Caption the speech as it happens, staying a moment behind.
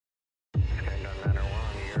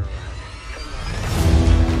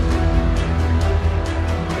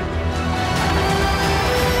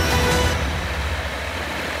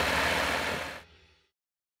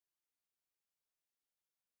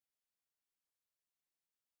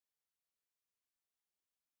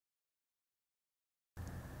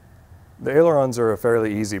The ailerons are a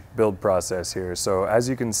fairly easy build process here. So as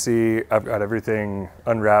you can see, I've got everything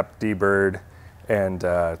unwrapped, deburred, and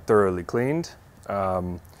thoroughly cleaned.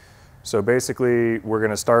 So basically, we're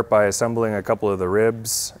going to start by assembling a couple of the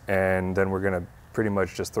ribs, and then we're going to pretty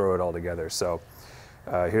much just throw it all together. So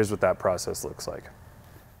here's what that process looks like.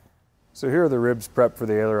 So here are the ribs prepped for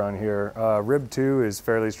the aileron here. Rib 2 is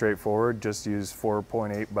fairly straightforward. Just use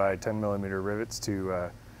 4.8 by 10 millimeter rivets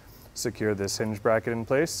to secure this hinge bracket in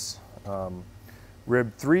place.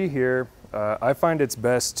 Rib 3 here, I find it's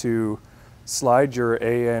best to slide your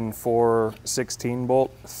AN 416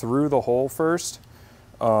 bolt through the hole first,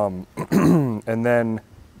 and then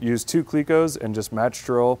use 2 clecos and just match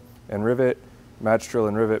drill and rivet, match drill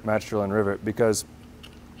and rivet, match drill and rivet, because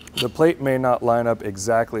the plate may not line up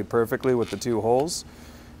exactly perfectly with the 2 holes,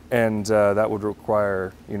 and that would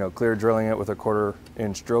require, clear drilling it with a 1/4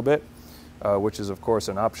 inch drill bit, which is of course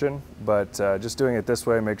an option, but just doing it this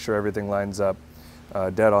way, make sure everything lines up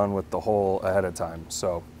dead on with the hole ahead of time.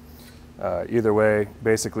 So either way,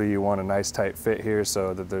 basically you want a nice tight fit here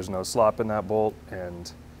so that there's no slop in that bolt,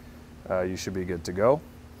 and you should be good to go.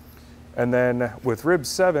 And then with rib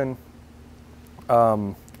 7,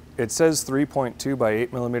 it says 3.2 by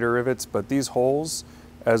 8 millimeter rivets, but these holes,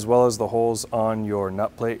 as well as the holes on your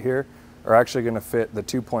nut plate here, are actually going to fit the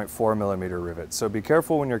 2.4 millimeter rivet. So be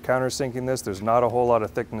careful when you're countersinking this. There's not a whole lot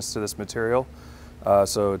of thickness to this material,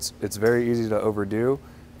 so it's very easy to overdo.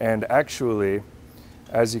 And actually,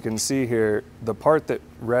 as you can see here, the part that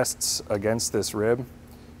rests against this rib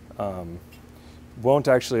won't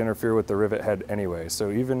actually interfere with the rivet head anyway.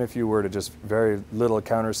 So even if you were to just very little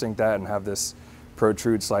countersink that and have this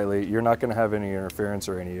protrude slightly, you're not going to have any interference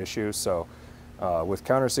or any issues. So with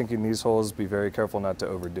countersinking these holes, be very careful not to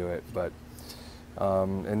overdo it. But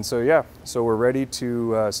and so yeah, so we're ready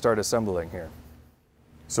to start assembling here.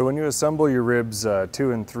 So when you assemble your ribs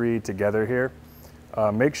 2 and 3 together here,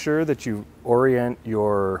 make sure that you orient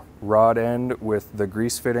your rod end with the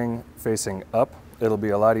grease fitting facing up. It'll be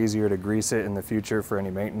a lot easier to grease it in the future for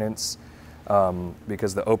any maintenance,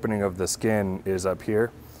 because the opening of the skin is up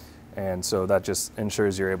here. And so that just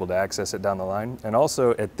ensures you're able to access it down the line. And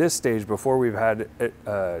also at this stage, before we've had it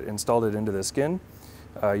installed it into the skin,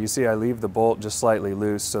 you see I leave the bolt just slightly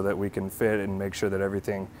loose so that we can fit and make sure that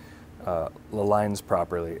everything aligns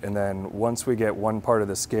properly. And then once we get one part of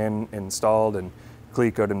the skin installed and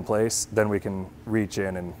clecoed in place, then we can reach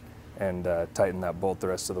in and tighten that bolt the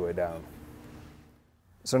rest of the way down.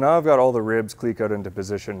 So now I've got all the ribs clecoed into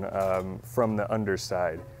position from the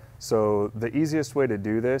underside. So the easiest way to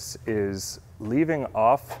do this is leaving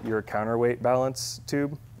off your counterweight balance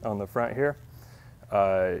tube on the front here.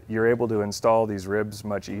 You're able to install these ribs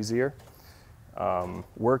much easier.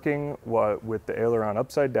 Working with the aileron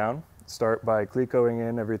upside down, start by clecoing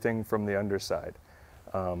in everything from the underside.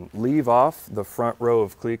 Leave off the front row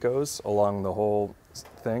of clecos along the whole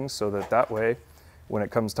thing so that way, when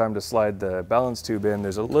it comes time to slide the balance tube in,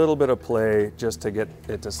 there's a little bit of play just to get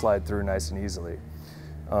it to slide through nice and easily.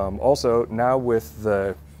 Also, now with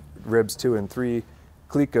the ribs 2 and 3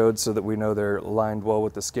 clecoed so that we know they're lined well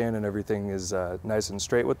with the skin and everything is nice and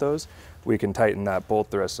straight with those, we can tighten that bolt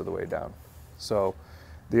the rest of the way down. So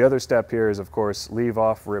the other step here is, of course, leave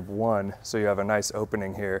off rib 1 so you have a nice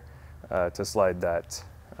opening here to slide that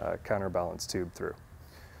counterbalance tube through.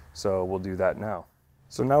 So we'll do that now.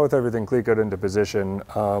 So now with everything clecoed into position,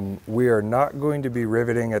 we are not going to be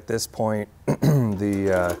riveting at this point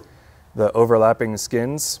the overlapping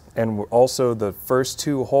skins, and also the first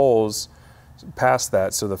 2 holes past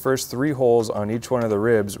that. So the first 3 holes on each one of the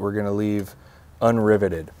ribs we're going to leave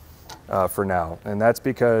unriveted for now. And that's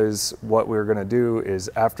because what we're going to do is,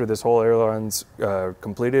 after this whole aileron's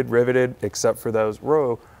completed, riveted, except for those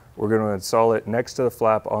row, we're going to install it next to the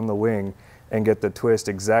flap on the wing and get the twist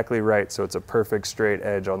exactly right so it's a perfect straight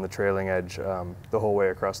edge on the trailing edge the whole way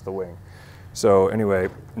across the wing. So anyway,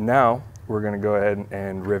 now we're going to go ahead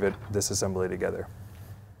and rivet this assembly together.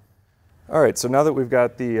 All right, so now that we've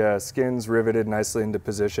got the skins riveted nicely into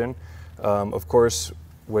position, of course,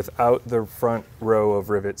 without the front row of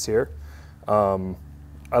rivets here,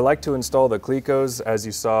 I like to install the clecos, as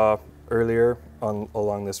you saw earlier,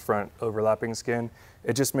 along this front overlapping skin.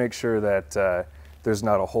 It just makes sure that there's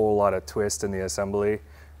not a whole lot of twist in the assembly.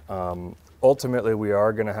 Ultimately, we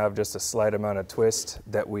are going to have just a slight amount of twist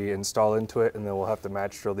that we install into it, and then we'll have to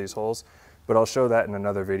match drill these holes. But I'll show that in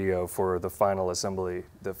another video for the final assembly,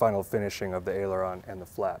 the final finishing of the aileron and the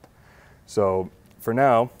flap. So for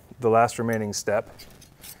now, the last remaining step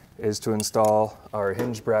is to install our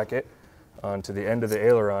hinge bracket onto the end of the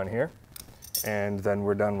aileron here, and then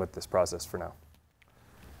we're done with this process for now.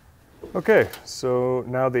 Okay, so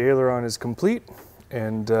now the aileron is complete,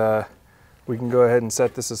 and we can go ahead and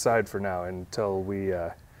set this aside for now until we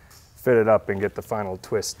fit it up and get the final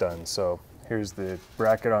twist done. So here's the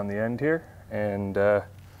bracket on the end here, and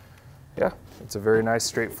yeah, it's a very nice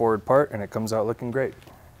straightforward part and it comes out looking great.